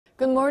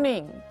Good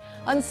morning.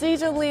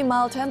 Unseasonably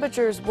mild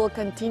temperatures will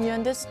continue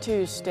on this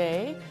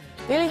Tuesday.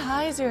 Daily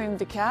highs here in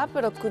the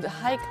capital could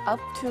hike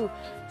up to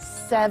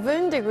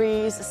 7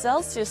 degrees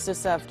Celsius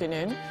this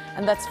afternoon,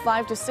 and that's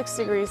 5 to 6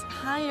 degrees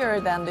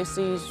higher than the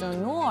seasonal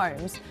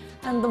norms.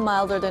 And the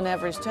milder than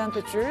average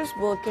temperatures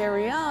will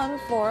carry on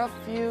for a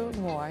few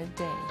more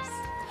days.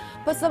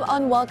 But some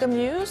unwelcome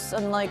news,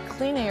 unlike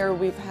clean air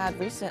we've had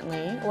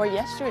recently or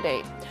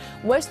yesterday.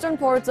 Western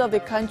parts of the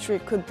country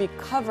could be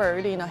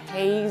covered in a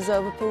haze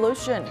of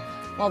pollution,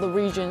 while the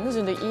regions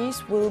in the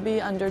east will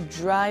be under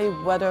dry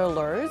weather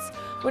alerts,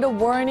 with a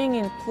warning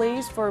in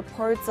place for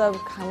parts of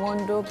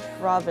Gangwon-do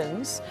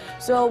Province.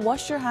 So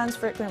wash your hands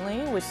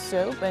frequently with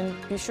soap and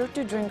be sure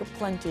to drink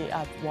plenty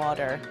of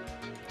water.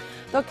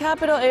 The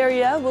capital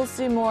area will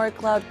see more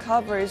cloud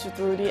coverage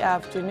through the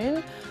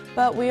afternoon,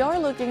 but we are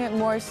looking at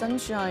more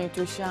sunshine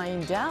to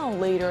shine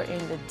down later in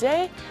the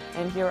day.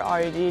 And here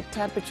are the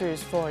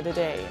temperatures for the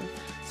day.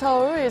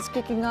 Seoul is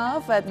kicking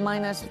off at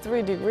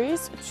 -3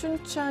 degrees.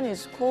 Chuncheon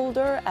is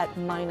colder at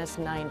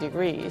 -9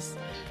 degrees.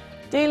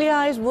 Daily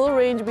highs will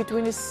range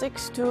between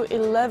 6 to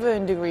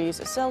 11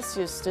 degrees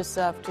Celsius this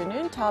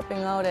afternoon,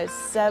 topping out at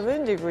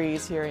 7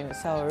 degrees here in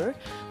Seoul,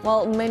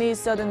 while many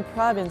southern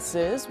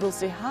provinces will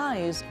see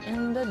highs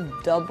in the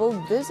double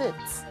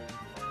digits.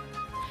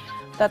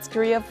 That's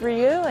Korea for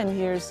you, and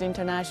here's the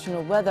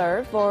international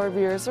weather for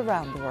viewers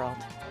around the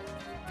world.